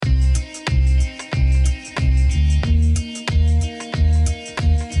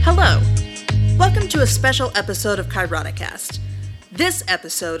to a special episode of Chiroticast. This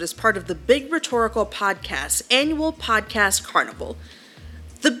episode is part of the Big Rhetorical Podcast's annual podcast carnival.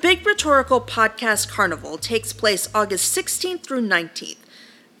 The Big Rhetorical Podcast Carnival takes place August 16th through 19th.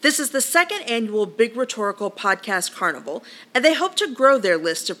 This is the second annual Big Rhetorical Podcast Carnival, and they hope to grow their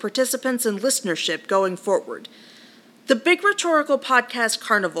list of participants and listenership going forward. The Big Rhetorical Podcast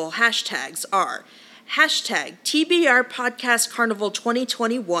Carnival hashtags are hashtag TBR Podcast Carnival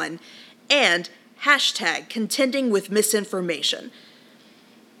 2021 and hashtag Contending with Misinformation.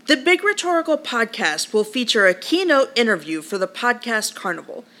 The Big Rhetorical Podcast will feature a keynote interview for the Podcast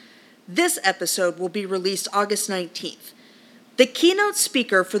Carnival. This episode will be released August 19th. The keynote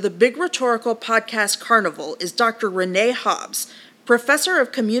speaker for the Big Rhetorical Podcast Carnival is Dr. Renee Hobbs, Professor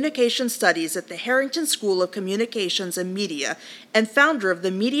of Communication Studies at the Harrington School of Communications and Media and founder of the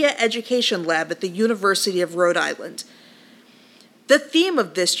Media Education Lab at the University of Rhode Island. The theme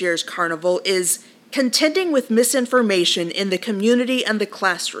of this year's carnival is Contending with Misinformation in the Community and the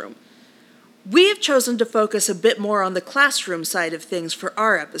Classroom. We have chosen to focus a bit more on the classroom side of things for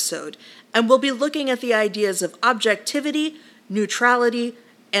our episode, and we'll be looking at the ideas of objectivity, neutrality,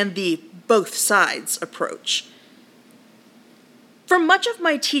 and the both sides approach. For much of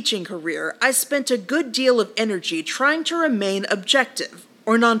my teaching career, I spent a good deal of energy trying to remain objective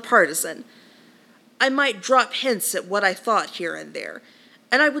or nonpartisan. I might drop hints at what I thought here and there,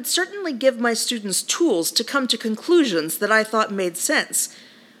 and I would certainly give my students tools to come to conclusions that I thought made sense,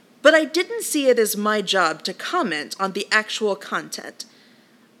 but I didn't see it as my job to comment on the actual content.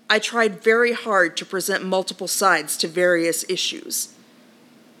 I tried very hard to present multiple sides to various issues.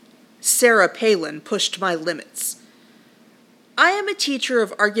 Sarah Palin pushed my limits. I am a teacher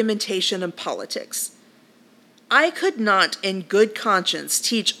of argumentation and politics. I could not, in good conscience,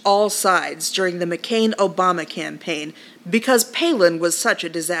 teach all sides during the McCain-Obama campaign because Palin was such a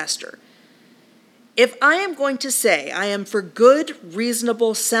disaster. If I am going to say I am for good,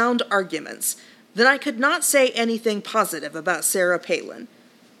 reasonable, sound arguments, then I could not say anything positive about Sarah Palin.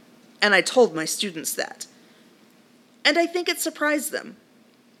 And I told my students that. And I think it surprised them.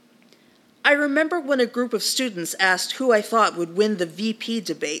 I remember when a group of students asked who I thought would win the VP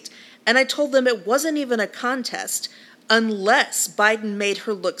debate, and I told them it wasn't even a contest. Unless Biden made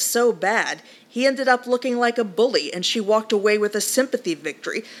her look so bad, he ended up looking like a bully and she walked away with a sympathy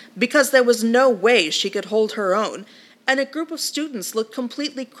victory because there was no way she could hold her own, and a group of students looked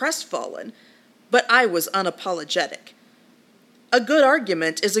completely crestfallen. But I was unapologetic. A good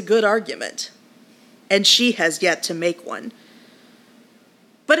argument is a good argument, and she has yet to make one.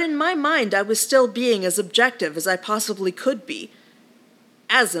 But in my mind, I was still being as objective as I possibly could be,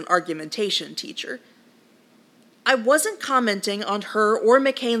 as an argumentation teacher. I wasn't commenting on her or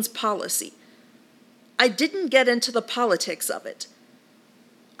McCain's policy. I didn't get into the politics of it.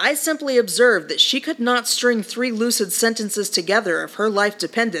 I simply observed that she could not string 3 lucid sentences together if her life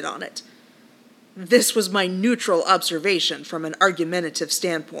depended on it. This was my neutral observation from an argumentative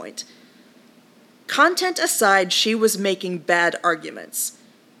standpoint. Content aside, she was making bad arguments.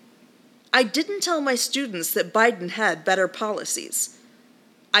 I didn't tell my students that Biden had better policies.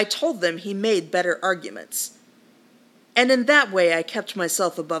 I told them he made better arguments. And in that way, I kept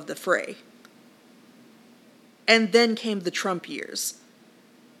myself above the fray. And then came the Trump years.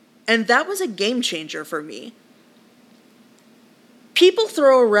 And that was a game changer for me. People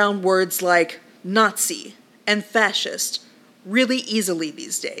throw around words like Nazi and fascist really easily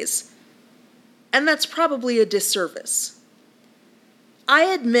these days. And that's probably a disservice. I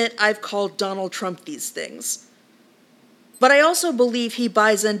admit I've called Donald Trump these things. But I also believe he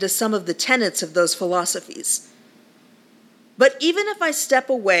buys into some of the tenets of those philosophies. But even if I step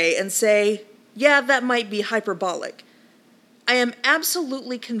away and say, yeah, that might be hyperbolic, I am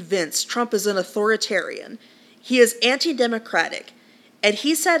absolutely convinced Trump is an authoritarian. He is anti-democratic, and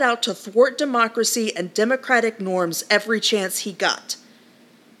he set out to thwart democracy and democratic norms every chance he got.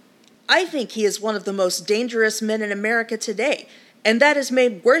 I think he is one of the most dangerous men in America today, and that is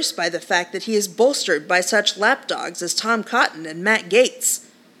made worse by the fact that he is bolstered by such lapdogs as Tom Cotton and Matt Gaetz.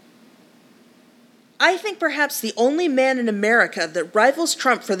 I think perhaps the only man in America that rivals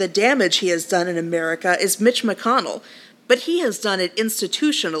Trump for the damage he has done in America is Mitch McConnell, but he has done it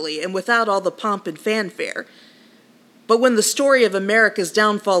institutionally and without all the pomp and fanfare. But when the story of America's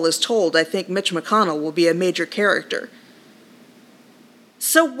downfall is told, I think Mitch McConnell will be a major character.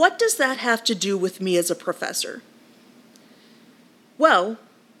 So what does that have to do with me as a professor? Well,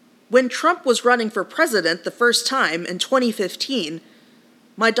 when Trump was running for president the first time in 2015,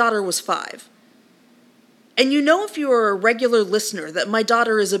 my daughter was 5. And you know, if you are a regular listener, that my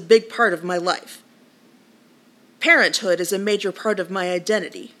daughter is a big part of my life. Parenthood is a major part of my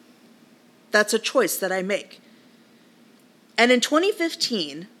identity. That's a choice that I make. And in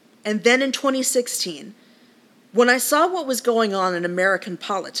 2015, and then in 2016, when I saw what was going on in American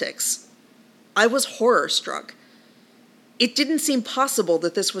politics, I was horror-struck. It didn't seem possible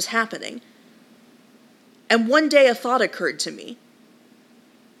that this was happening. And one day a thought occurred to me.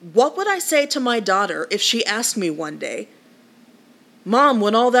 What would I say to my daughter if she asked me one day, "Mom,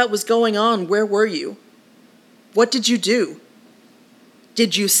 when all that was going on, where were you? What did you do?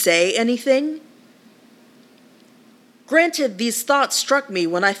 Did you say anything?" Granted, these thoughts struck me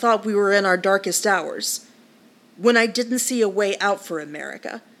when I thought we were in our darkest hours, when I didn't see a way out for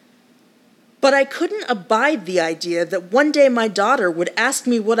America. But I couldn't abide the idea that one day my daughter would ask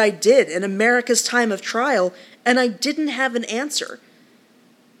me what I did in America's time of trial, and I didn't have an answer.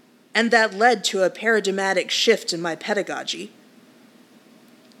 And that led to a paradigmatic shift in my pedagogy.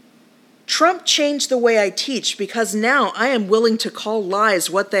 Trump changed the way I teach because now I am willing to call lies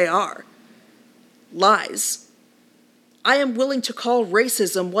what they are. Lies. I am willing to call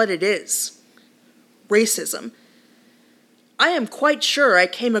racism what it is. Racism. I am quite sure I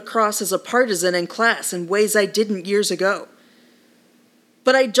came across as a partisan in class in ways I didn't years ago.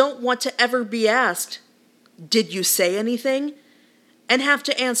 But I don't want to ever be asked, "Did you say anything?" and have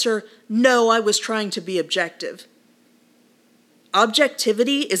to answer, "No, I was trying to be objective."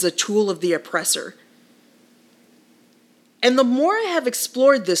 Objectivity is a tool of the oppressor. And the more I have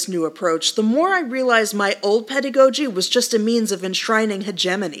explored this new approach, the more I realize my old pedagogy was just a means of enshrining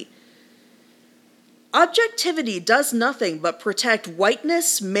hegemony. Objectivity does nothing but protect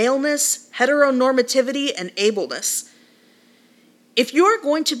whiteness, maleness, heteronormativity, and ableness. If you are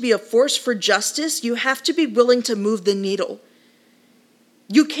going to be a force for justice, you have to be willing to move the needle.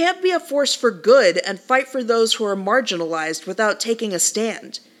 You can't be a force for good and fight for those who are marginalized without taking a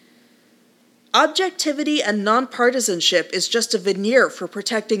stand. Objectivity and nonpartisanship is just a veneer for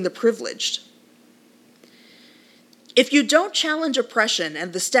protecting the privileged. If you don't challenge oppression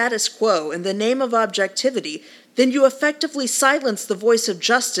and the status quo in the name of objectivity, then you effectively silence the voice of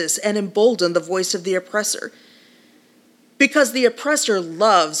justice and embolden the voice of the oppressor. Because the oppressor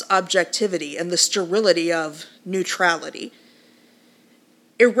loves objectivity and the sterility of neutrality.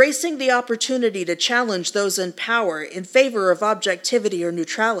 Erasing the opportunity to challenge those in power in favor of objectivity or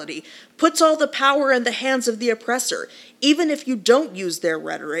neutrality puts all the power in the hands of the oppressor, even if you don't use their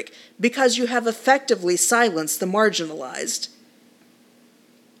rhetoric, because you have effectively silenced the marginalized.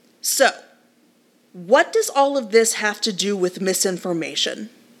 So, what does all of this have to do with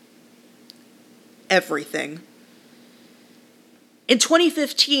misinformation? Everything. In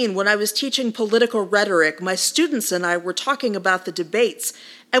 2015, when I was teaching political rhetoric, my students and I were talking about the debates,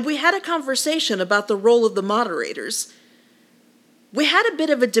 and we had a conversation about the role of the moderators. We had a bit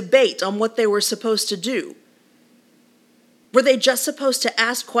of a debate on what they were supposed to do. Were they just supposed to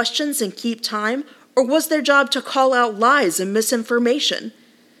ask questions and keep time, or was their job to call out lies and misinformation?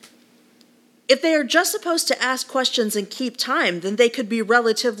 If they are just supposed to ask questions and keep time, then they could be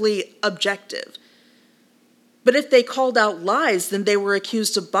relatively objective. But if they called out lies, then they were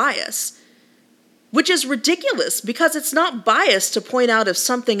accused of bias. Which is ridiculous, because it's not bias to point out if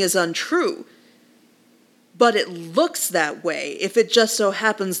something is untrue. But it looks that way if it just so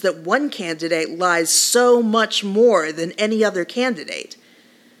happens that one candidate lies so much more than any other candidate.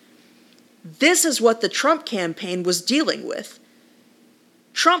 This is what the Trump campaign was dealing with.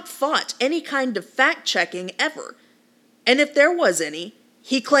 Trump fought any kind of fact-checking ever, and if there was any,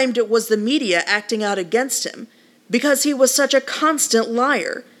 he claimed it was the media acting out against him because he was such a constant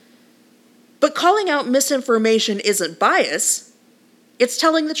liar. But calling out misinformation isn't bias, it's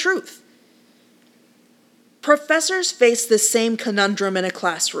telling the truth. Professors face this same conundrum in a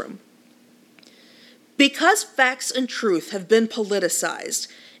classroom. Because facts and truth have been politicized,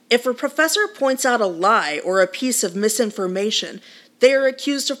 if a professor points out a lie or a piece of misinformation, they are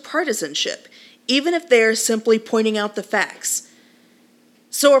accused of partisanship, even if they are simply pointing out the facts.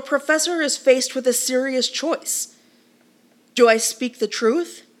 So a professor is faced with a serious choice. Do I speak the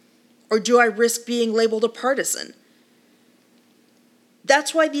truth, or do I risk being labeled a partisan?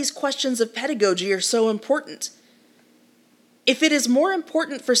 That's why these questions of pedagogy are so important. If it is more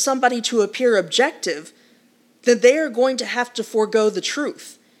important for somebody to appear objective, then they are going to have to forego the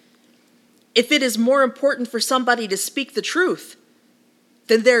truth. If it is more important for somebody to speak the truth,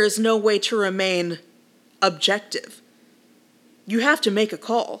 then there is no way to remain objective. You have to make a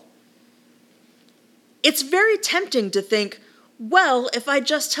call. It's very tempting to think, well, if I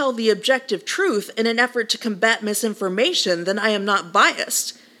just tell the objective truth in an effort to combat misinformation, then I am not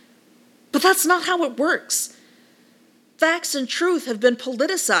biased. But that's not how it works. Facts and truth have been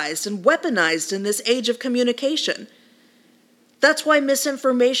politicized and weaponized in this age of communication. That's why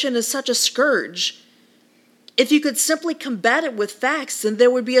misinformation is such a scourge. If you could simply combat it with facts, then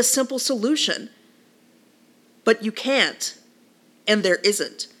there would be a simple solution. But you can't, and there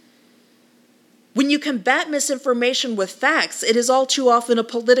isn't. When you combat misinformation with facts, it is all too often a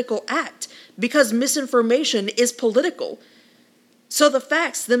political act, because misinformation is political. So the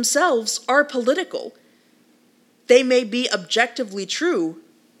facts themselves are political. They may be objectively true,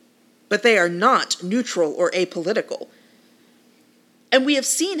 but they are not neutral or apolitical. And we have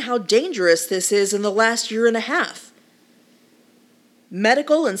seen how dangerous this is in the last year and a half.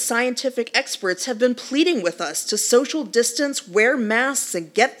 Medical and scientific experts have been pleading with us to social distance, wear masks,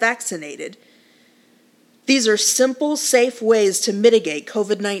 and get vaccinated. These are simple, safe ways to mitigate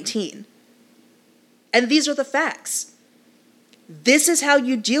COVID-19. And these are the facts. This is how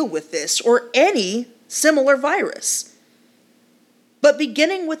you deal with this or any similar virus. But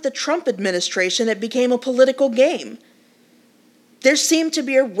beginning with the Trump administration, it became a political game. There seemed to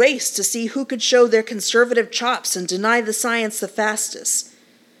be a race to see who could show their conservative chops and deny the science the fastest.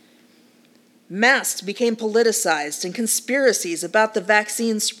 Masks became politicized and conspiracies about the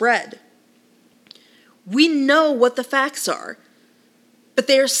vaccine spread. We know what the facts are, but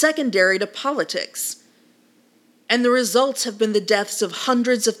they are secondary to politics. And the results have been the deaths of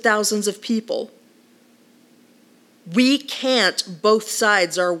hundreds of thousands of people. We can't both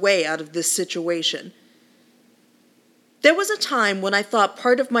sides our way out of this situation. There was a time when I thought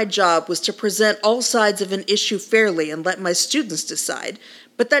part of my job was to present all sides of an issue fairly and let my students decide,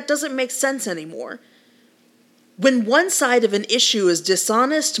 but that doesn't make sense anymore. When one side of an issue is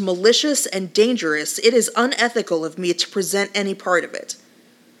dishonest, malicious, and dangerous, it is unethical of me to present any part of it.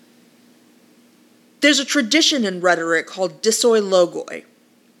 There's a tradition in rhetoric called dissoi logoi.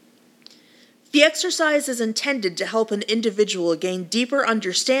 The exercise is intended to help an individual gain deeper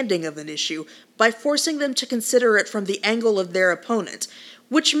understanding of an issue by forcing them to consider it from the angle of their opponent,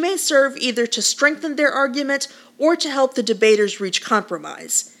 which may serve either to strengthen their argument or to help the debaters reach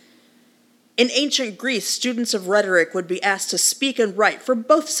compromise. In ancient Greece, students of rhetoric would be asked to speak and write for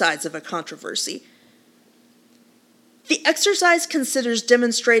both sides of a controversy. The exercise considers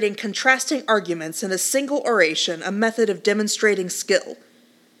demonstrating contrasting arguments in a single oration, a method of demonstrating skill.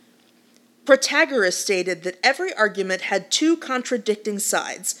 Protagoras stated that every argument had two contradicting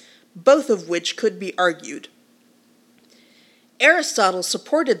sides, both of which could be argued. Aristotle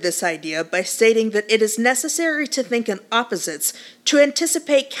supported this idea by stating that it is necessary to think in opposites to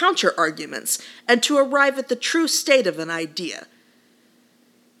anticipate counter-arguments and to arrive at the true state of an idea.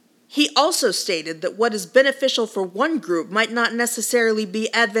 He also stated that what is beneficial for one group might not necessarily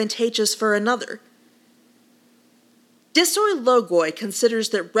be advantageous for another. Dissoi logoi considers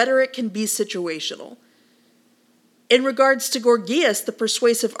that rhetoric can be situational. In regards to Gorgias, the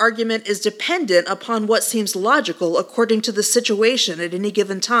persuasive argument is dependent upon what seems logical according to the situation at any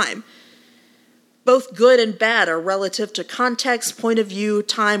given time. Both good and bad are relative to context, point of view,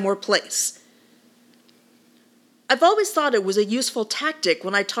 time, or place. I've always thought it was a useful tactic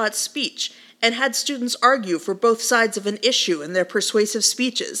when I taught speech and had students argue for both sides of an issue in their persuasive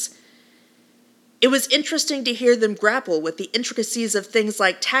speeches. It was interesting to hear them grapple with the intricacies of things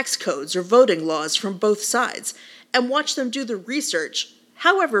like tax codes or voting laws from both sides, and watch them do the research,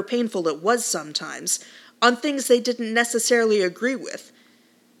 however painful it was sometimes, on things they didn't necessarily agree with.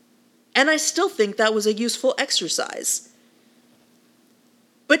 And I still think that was a useful exercise.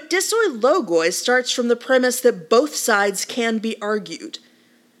 But dissoi logoi starts from the premise that both sides can be argued.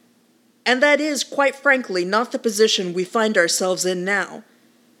 And that is, quite frankly, not the position we find ourselves in now.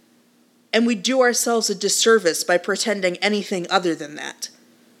 And we do ourselves a disservice by pretending anything other than that.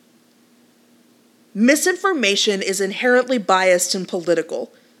 Misinformation is inherently biased and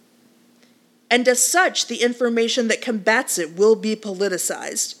political. And as such, the information that combats it will be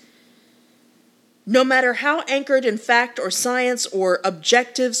politicized. No matter how anchored in fact or science or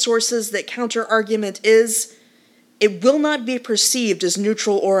objective sources that counter-argument is, it will not be perceived as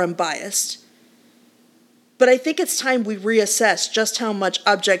neutral or unbiased. But I think it's time we reassess just how much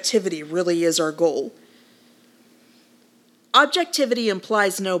objectivity really is our goal. Objectivity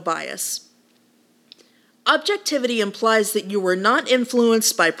implies no bias. Objectivity implies that you were not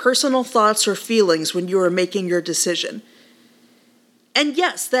influenced by personal thoughts or feelings when you were making your decision. And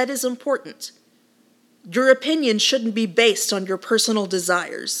yes, that is important. Your opinion shouldn't be based on your personal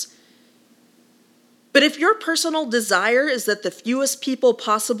desires. But if your personal desire is that the fewest people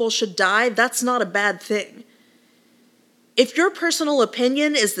possible should die, that's not a bad thing. If your personal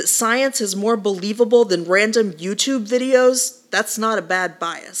opinion is that science is more believable than random YouTube videos, that's not a bad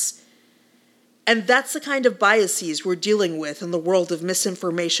bias. And that's the kind of biases we're dealing with in the world of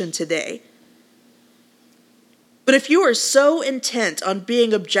misinformation today. But But if you are so intent on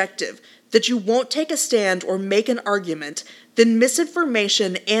being objective that you won't take a stand or make an argument, then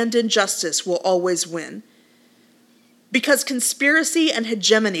misinformation and injustice will always win. Because conspiracy and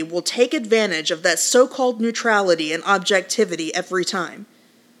hegemony will take advantage of that so-called neutrality and objectivity every time.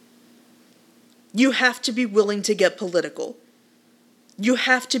 You have to be willing to get political. You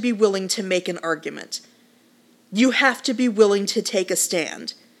have to be willing to make an argument. You have to be willing to take a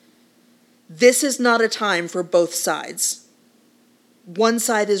stand. This is not a time for both sides. One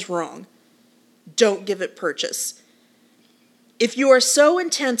side is wrong. Don't give it purchase. If you are so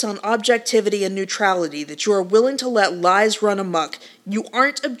intent on objectivity and neutrality that you are willing to let lies run amok, you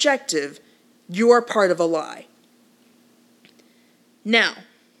aren't objective, you are part of a lie. Now,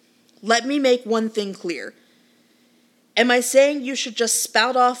 let me make one thing clear. Am I saying you should just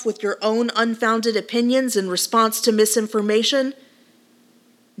spout off with your own unfounded opinions in response to misinformation?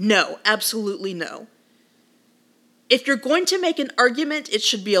 No, absolutely no. If you're going to make an argument, it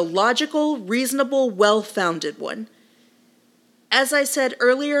should be a logical, reasonable, well-founded one. As I said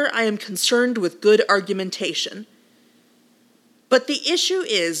earlier, I am concerned with good argumentation. But the issue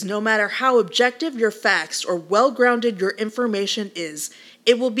is, no matter how objective your facts or well-grounded your information is,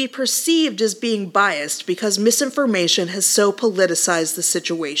 it will be perceived as being biased because misinformation has so politicized the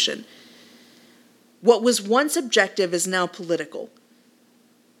situation. What was once objective is now political.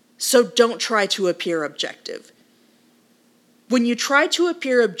 So don't try to appear objective. When you try to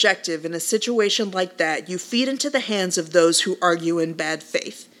appear objective in a situation like that, you feed into the hands of those who argue in bad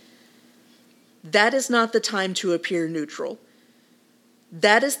faith. That is not the time to appear neutral.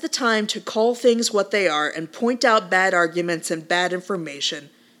 That is the time to call things what they are and point out bad arguments and bad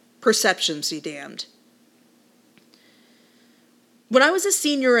information. Perceptions be damned. When I was a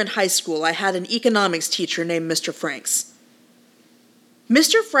senior in high school, I had an economics teacher named Mr. Franks.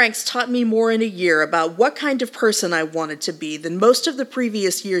 Mr. Franks taught me more in a year about what kind of person I wanted to be than most of the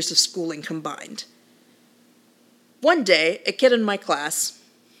previous years of schooling combined. One day, a kid in my class,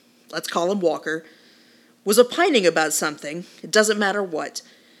 let's call him Walker, was opining about something, it doesn't matter what,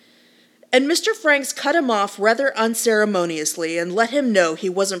 and Mr. Franks cut him off rather unceremoniously and let him know he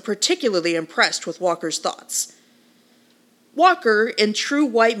wasn't particularly impressed with Walker's thoughts. Walker, in true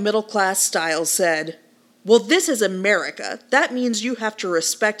white middle-class style, said, "Well, this is America. That means you have to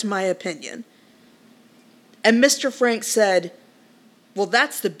respect my opinion." And Mr. Franks said, "Well,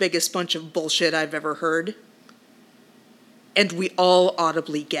 that's the biggest bunch of bullshit I've ever heard." And we all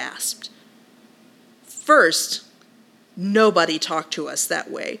audibly gasped. First, nobody talked to us that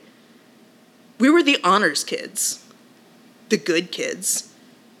way. We were the honors kids, the good kids,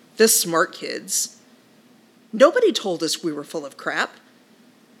 the smart kids. Nobody told us we were full of crap.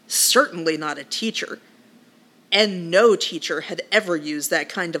 Certainly not a teacher. And no teacher had ever used that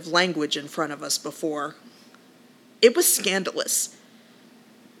kind of language in front of us before. It was scandalous.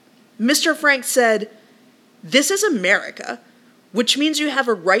 Mr. Franks said, "This is America, which means you have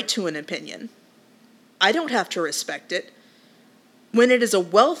a right to an opinion. I don't have to respect it. When it is a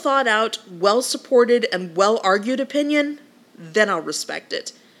well-thought-out, well-supported, and well-argued opinion, then I'll respect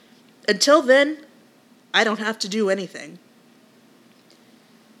it. Until then, I don't have to do anything."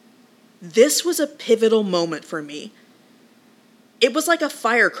 This was a pivotal moment for me. It was like a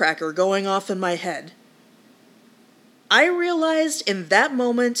firecracker going off in my head. I realized in that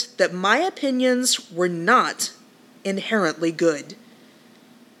moment that my opinions were not inherently good.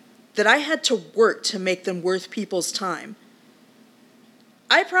 That I had to work to make them worth people's time.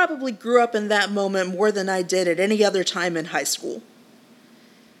 I probably grew up in that moment more than I did at any other time in high school.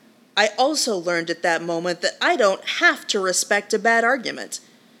 I also learned at that moment that I don't have to respect a bad argument.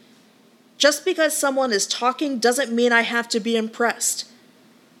 Just because someone is talking doesn't mean I have to be impressed.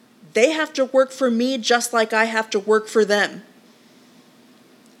 They have to work for me just like I have to work for them.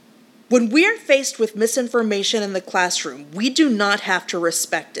 When we are faced with misinformation in the classroom, we do not have to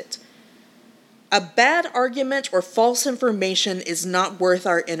respect it. A bad argument or false information is not worth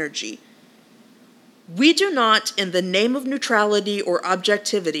our energy. We do not, in the name of neutrality or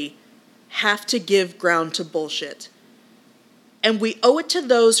objectivity, have to give ground to bullshit. And we owe it to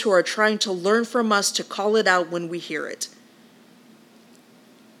those who are trying to learn from us to call it out when we hear it.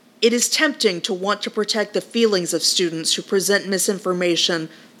 It is tempting to want to protect the feelings of students who present misinformation,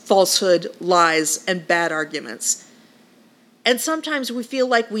 falsehood, lies, and bad arguments. And sometimes we feel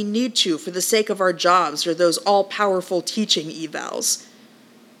like we need to for the sake of our jobs or those all-powerful teaching evals.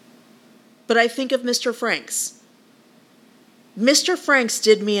 But I think of Mr. Franks. Mr. Franks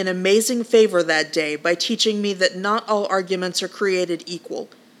did me an amazing favor that day by teaching me that not all arguments are created equal.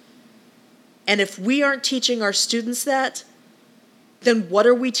 And if we aren't teaching our students that, then what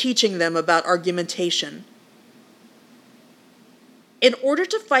are we teaching them about argumentation? In order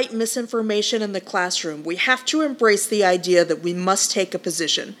to fight misinformation in the classroom, we have to embrace the idea that we must take a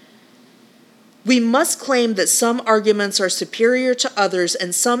position. We must claim that some arguments are superior to others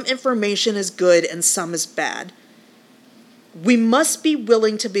and some information is good and some is bad. We must be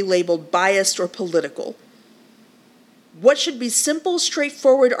willing to be labeled biased or political. What should be simple,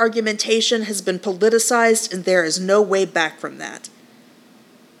 straightforward argumentation has been politicized, and there is no way back from that.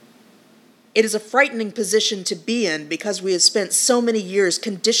 It is a frightening position to be in because we have spent so many years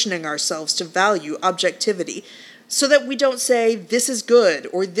conditioning ourselves to value objectivity so that we don't say this is good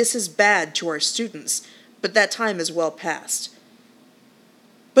or this is bad to our students, but that time is well past.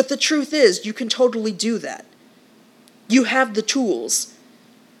 But the truth is, you can totally do that. You have the tools.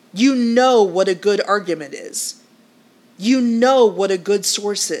 You know what a good argument is. You know what a good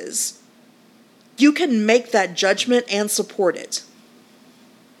source is. You can make that judgment and support it.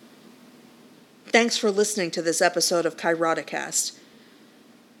 Thanks for listening to this episode of Kairoticast.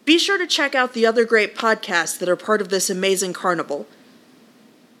 Be sure to check out the other great podcasts that are part of this amazing carnival.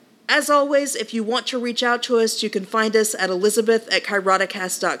 As always, if you want to reach out to us, you can find us at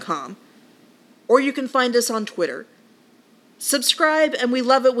elizabeth@kairoticast.com. Or you can find us on Twitter. Subscribe, and we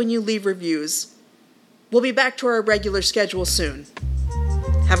love it when you leave reviews. We'll be back to our regular schedule soon.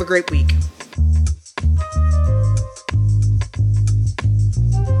 Have a great week.